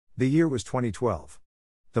The year was 2012.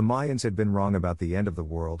 The Mayans had been wrong about the end of the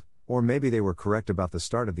world, or maybe they were correct about the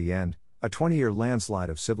start of the end, a 20-year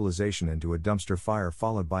landslide of civilization into a dumpster fire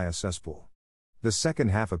followed by a cesspool. The second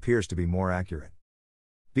half appears to be more accurate.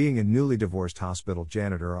 Being a newly divorced hospital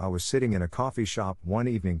janitor, I was sitting in a coffee shop one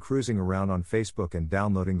evening cruising around on Facebook and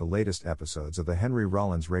downloading the latest episodes of the Henry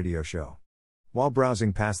Rollins radio show. While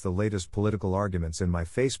browsing past the latest political arguments in my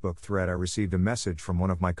Facebook thread, I received a message from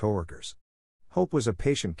one of my coworkers. Hope was a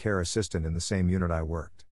patient care assistant in the same unit I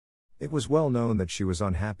worked. It was well known that she was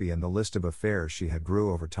unhappy and the list of affairs she had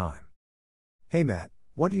grew over time. "Hey Matt,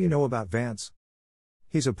 what do you know about Vance?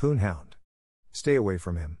 He's a poonhound. Stay away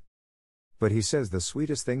from him. But he says the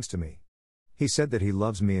sweetest things to me. He said that he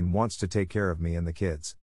loves me and wants to take care of me and the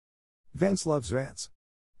kids. Vance loves Vance.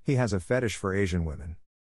 He has a fetish for Asian women.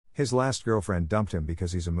 His last girlfriend dumped him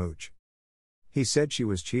because he's a mooch. He said she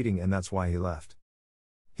was cheating and that's why he left.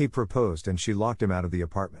 He proposed and she locked him out of the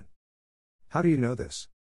apartment. How do you know this?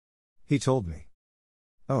 He told me.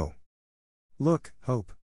 Oh. Look,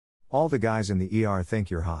 Hope. All the guys in the ER think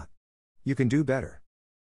you're hot. You can do better.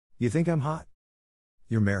 You think I'm hot?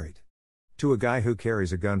 You're married. To a guy who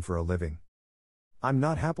carries a gun for a living. I'm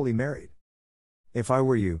not happily married. If I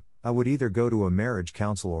were you, I would either go to a marriage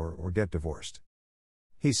counselor or get divorced.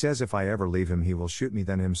 He says if I ever leave him he will shoot me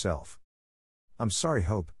then himself. I'm sorry,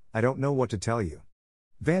 Hope, I don't know what to tell you.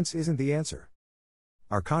 Vance isn't the answer.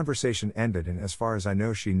 Our conversation ended and as far as I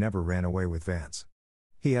know she never ran away with Vance.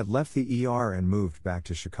 He had left the ER and moved back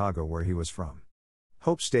to Chicago where he was from.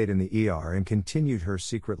 Hope stayed in the ER and continued her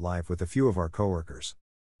secret life with a few of our coworkers.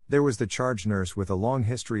 There was the charge nurse with a long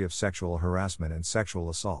history of sexual harassment and sexual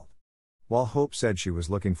assault. While Hope said she was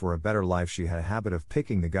looking for a better life, she had a habit of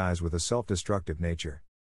picking the guys with a self-destructive nature.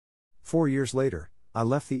 4 years later, I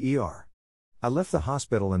left the ER. I left the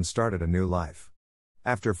hospital and started a new life.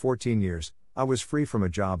 After 14 years, I was free from a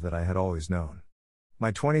job that I had always known.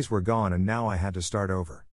 My 20s were gone and now I had to start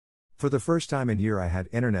over. For the first time in a year I had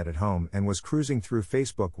internet at home and was cruising through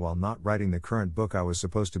Facebook while not writing the current book I was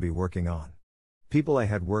supposed to be working on. People I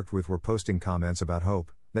had worked with were posting comments about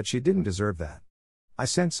Hope, that she didn't deserve that. I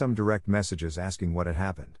sent some direct messages asking what had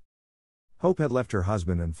happened. Hope had left her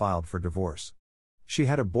husband and filed for divorce. She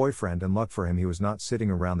had a boyfriend and luck for him he was not sitting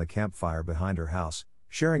around the campfire behind her house,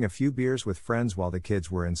 sharing a few beers with friends while the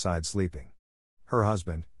kids were inside sleeping. Her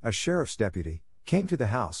husband, a sheriff's deputy, came to the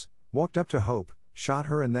house, walked up to Hope, shot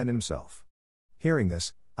her and then himself. Hearing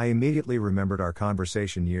this, I immediately remembered our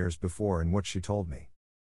conversation years before and what she told me.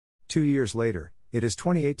 2 years later, it is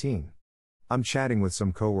 2018. I'm chatting with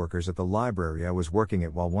some coworkers at the library I was working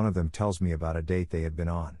at while one of them tells me about a date they had been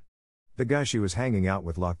on. The guy she was hanging out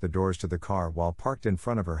with locked the doors to the car while parked in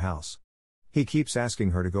front of her house. He keeps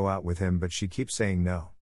asking her to go out with him but she keeps saying no.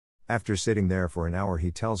 After sitting there for an hour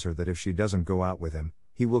he tells her that if she doesn't go out with him,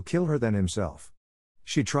 he will kill her then himself.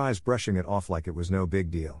 She tries brushing it off like it was no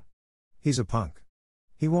big deal. He's a punk.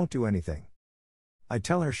 He won't do anything. I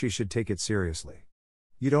tell her she should take it seriously.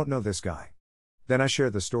 You don't know this guy. Then I share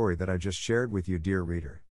the story that I just shared with you, dear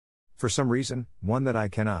reader. For some reason, one that I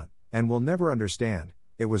cannot, and will never understand,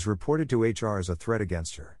 it was reported to HR as a threat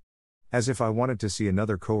against her. As if I wanted to see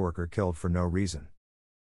another coworker killed for no reason.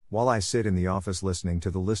 While I sit in the office listening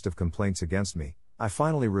to the list of complaints against me, I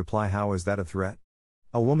finally reply, how is that a threat?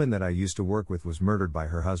 A woman that I used to work with was murdered by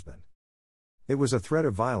her husband. It was a threat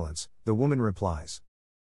of violence, the woman replies.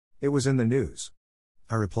 It was in the news.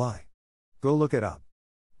 I reply. Go look it up.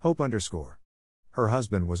 Hope _ Her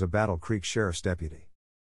husband was a Battle Creek sheriff's deputy.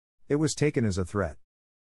 It was taken as a threat.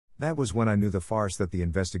 That was when I knew the farce that the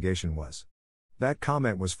investigation was. That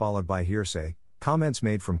comment was followed by hearsay, comments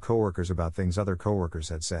made from coworkers about things other coworkers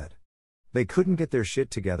had said. They couldn't get their shit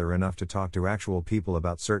together enough to talk to actual people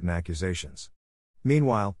about certain accusations.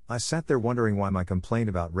 Meanwhile, I sat there wondering why my complaint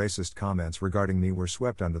about racist comments regarding me were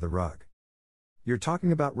swept under the rug. You're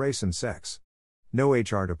talking about race and sex. No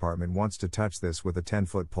HR department wants to touch this with a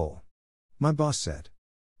 10-foot pole. My boss said.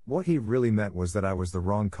 What he really meant was that I was the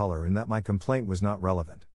wrong color and that my complaint was not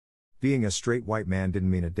relevant. Being a straight white man didn't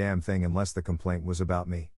mean a damn thing unless the complaint was about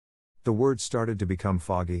me. The words started to become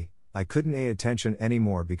foggy, I couldn't pay attention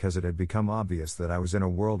anymore because it had become obvious that I was in a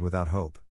world without hope.